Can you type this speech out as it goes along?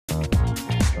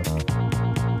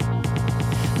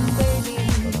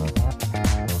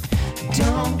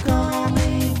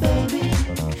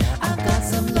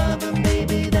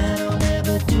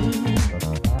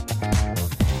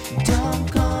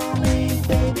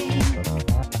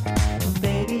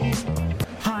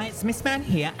Missman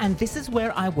here, and this is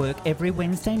where I work every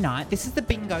Wednesday night. This is the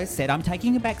bingo set. I'm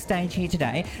taking you backstage here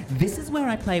today. This is where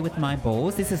I play with my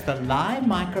balls. This is the live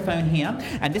microphone here,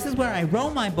 and this is where I roll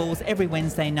my balls every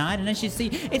Wednesday night. And as you see,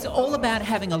 it's all about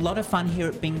having a lot of fun here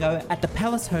at Bingo at the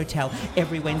Palace Hotel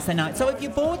every Wednesday night. So if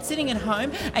you're bored sitting at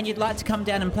home and you'd like to come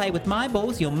down and play with my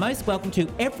balls, you're most welcome to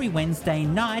every Wednesday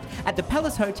night at the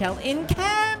Palace Hotel in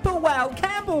Camberwell.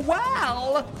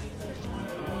 Camberwell!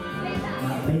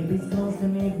 My baby's close to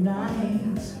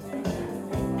midnight,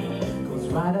 goes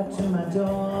right up to my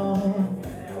door.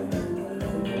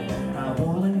 My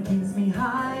wallet keeps me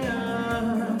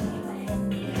higher,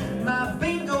 my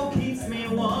bingo keeps me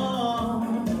warm.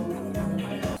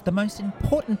 The most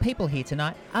important people here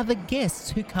tonight are the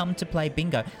guests who come to play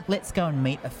bingo. Let's go and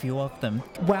meet a few of them.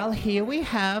 Well, here we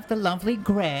have the lovely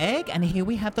Greg, and here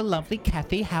we have the lovely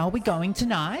Kathy. How are we going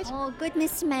tonight? Oh, good,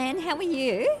 Miss Man. How are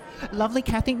you? Lovely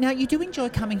Kathy. Now, you do enjoy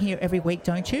coming here every week,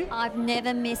 don't you? I've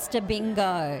never missed a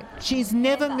bingo. She's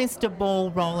never missed a ball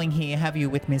rolling here, have you,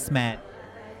 with Miss Matt?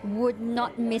 Would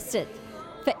not miss it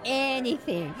for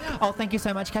anything. Oh, thank you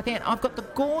so much, Kathy. And I've got the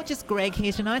gorgeous Greg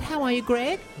here tonight. How are you,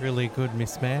 Greg? Really good,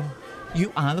 Miss Man.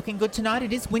 You are looking good tonight.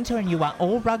 It is winter and you are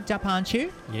all rugged up, aren't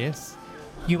you? Yes.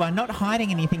 You are not hiding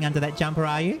anything under that jumper,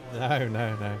 are you?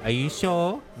 No. Are you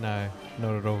sure? No,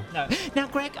 not at all. No. Now,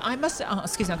 Greg, I must... Oh,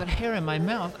 excuse me, I've got hair in my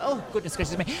mouth. Oh, goodness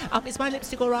gracious me. Is my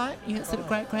lipstick all right? Yeah, it's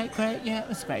great. Yeah,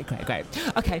 it's great.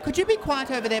 Okay, could you be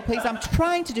quiet over there, please? I'm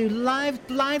trying to do live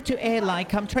to air like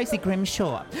Tracy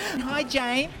Grimshaw. Hi,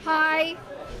 Jane. Hi,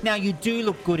 Now, you do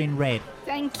look good in red.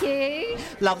 thank you.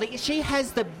 Lovely. She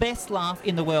has the best laugh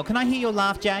in the world. Can I hear your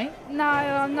laugh, Jane? No,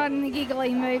 I'm not in the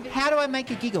giggly mood. How do I make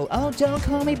you giggle? Oh, don't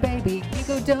call me baby.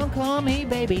 Giggle, don't call me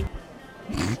baby.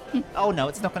 Oh, no,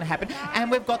 it's not going to happen. And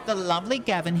we've got the lovely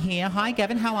Gavin here. Hi,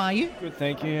 Gavin. How are you? Good,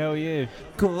 thank you. How are you?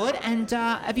 Good. And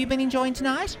have you been enjoying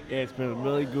tonight? Yeah, it's been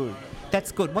really good.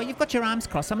 That's good. Well, you've got your arms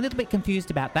crossed. I'm a little bit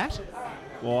confused about that.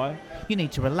 Why? You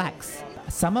need to relax.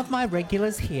 Some of my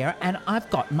regulars here, and I've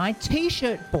got my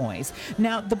T-shirt boys.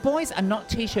 Now, the boys are not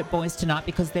T-shirt boys tonight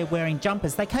because they're wearing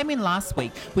jumpers. They came in last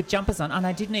week with jumpers on, and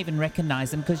I didn't even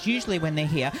recognise them because usually when they're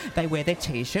here, they wear their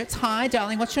T-shirts. Hi,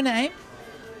 darling. What's your name?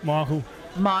 Michael.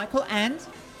 Michael and...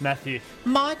 Matthew.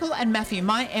 Michael and Matthew,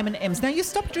 my M&Ms. Now, you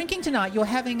stopped drinking tonight. You're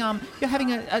having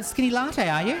a skinny latte,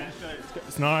 are you?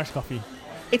 It's an Irish coffee.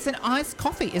 It's an iced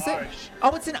coffee, is it? Irish.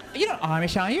 Oh, you're not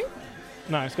Irish, are you?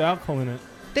 No, it's got alcohol in it.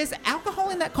 There's alcohol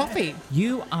in that coffee.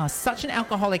 You are such an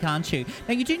alcoholic, aren't you?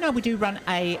 Now, you do know we do run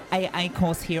a AA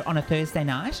course here on a Thursday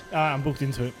night. I'm booked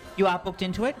into it. You are booked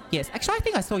into it? Yes. Actually, I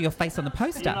think I saw your face on the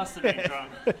poster. He must have been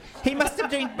drunk. He must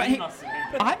have been...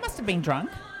 I must have been drunk.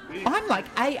 I'm like,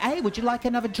 AA, would you like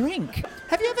another drink?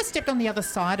 Have you ever stepped on the other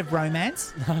side of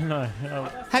romance? No.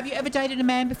 Have you ever dated a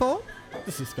man before?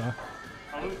 This is guy.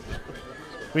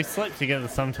 We sleep together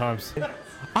sometimes.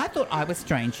 I thought I was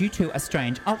strange. You two are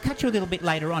strange. I'll catch you a little bit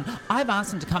later on. I've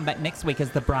asked them to come back next week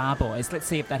as the Bra Boys. Let's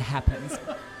see if that happens.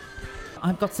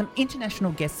 I've got some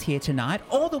international guests here tonight,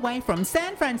 all the way from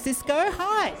San Francisco.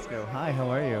 Hi. Hi,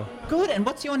 how are you? Good. And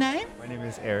what's your name? My name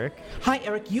is Eric. Hi,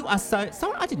 Eric. You are so...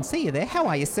 Sorry, I didn't see you there. How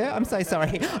are you, sir? I'm so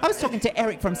sorry. I was talking to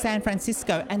Eric from San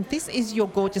Francisco, and this is your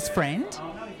gorgeous friend?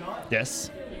 Yes.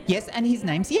 Yes, and his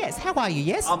name's Yes. How are you,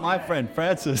 Yes? My friend,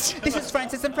 Francis. This is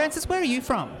Francis. And Francis, where are you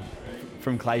from?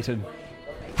 From Clayton.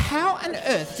 How on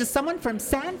earth does someone from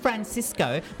San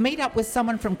Francisco meet up with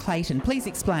someone from Clayton? Please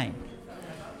explain.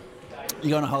 You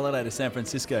go on a holiday to San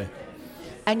Francisco.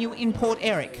 And you import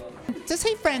Eric. Does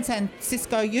he San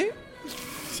Francisco you?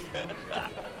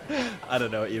 I don't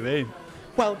know what you mean.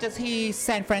 Well, does he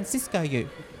San Francisco you?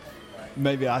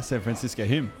 Maybe I San Francisco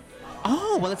him.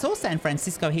 Oh, well, it's all San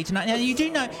Francisco here tonight. Now, do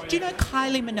you know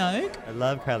Kylie Minogue? I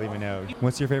love Kylie Minogue.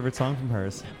 What's your favorite song from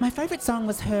hers? My favourite song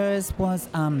was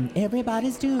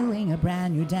Everybody's Doing a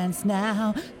Brand New Dance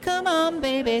Now. Come on,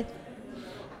 baby.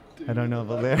 I don't know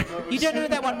the lyrics. You don't know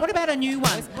that one? What about a new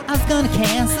one? I was gonna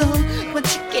cancel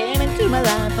what you came into my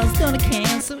life. I was gonna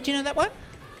cancel. Do you know that one?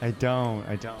 I don't.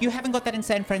 You haven't got that in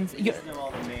San Francisco.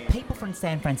 People from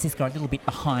San Francisco are a little bit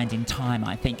behind in time,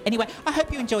 I think. Anyway, I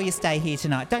hope you enjoy your stay here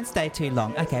tonight. Don't stay too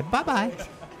long. Okay, bye-bye.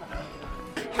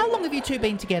 How long have you two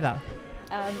been together?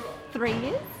 3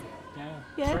 years?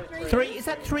 Yeah. Three? Is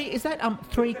that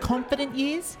 3 confident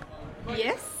years?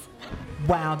 Yes.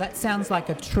 Wow, that sounds like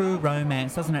a true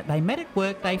romance, doesn't it? They met at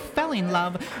work, they fell in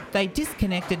love, they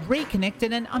disconnected,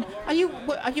 reconnected, and are you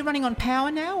running on power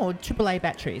now or AAA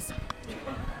batteries?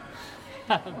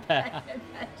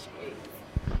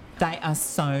 They are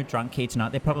so drunk here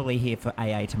tonight. They're probably here for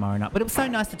AA tomorrow night. But it was so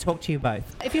nice to talk to you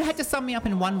both. If you had to sum me up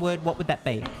in one word, what would that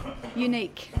be?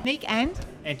 Unique. Unique and?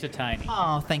 Entertaining.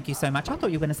 Oh, thank you so much. I thought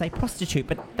you were going to say prostitute,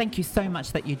 but thank you so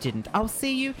much that you didn't. I'll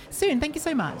see you soon. Thank you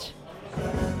so much.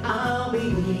 I'll be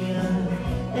here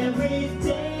every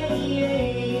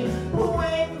day,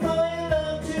 waiting for your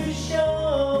love to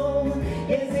show.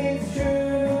 Yes, it's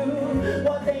true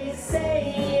what they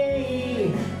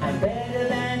say. I'm better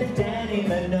than Danny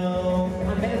Minogue.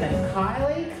 I'm better than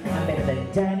Kylie. I'm better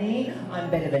than Danny. I'm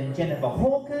better than Jennifer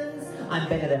Hawkins. I'm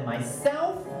better than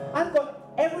myself. I've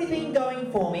got everything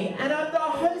going for me, and I'm the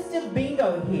host of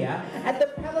Bingo here at the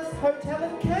Palace Hotel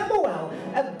in Camberwell.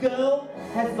 A girl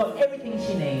has got everything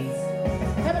she needs,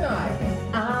 haven't I?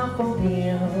 I'll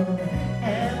forgive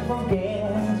and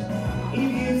forget.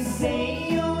 If you say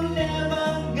you'll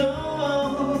never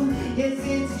go, yes,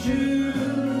 it's true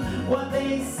what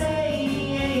they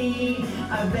say.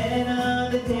 I better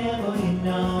the devil, you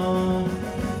know.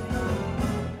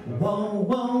 Whoa,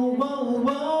 whoa, whoa,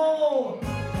 whoa.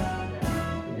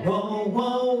 Whoa,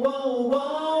 whoa, whoa,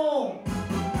 whoa.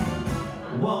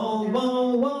 Whoa,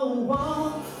 whoa, whoa, whoa,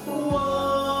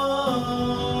 whoa.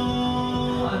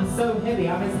 I'm so heavy.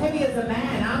 I'm as heavy as a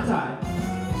man, aren't I?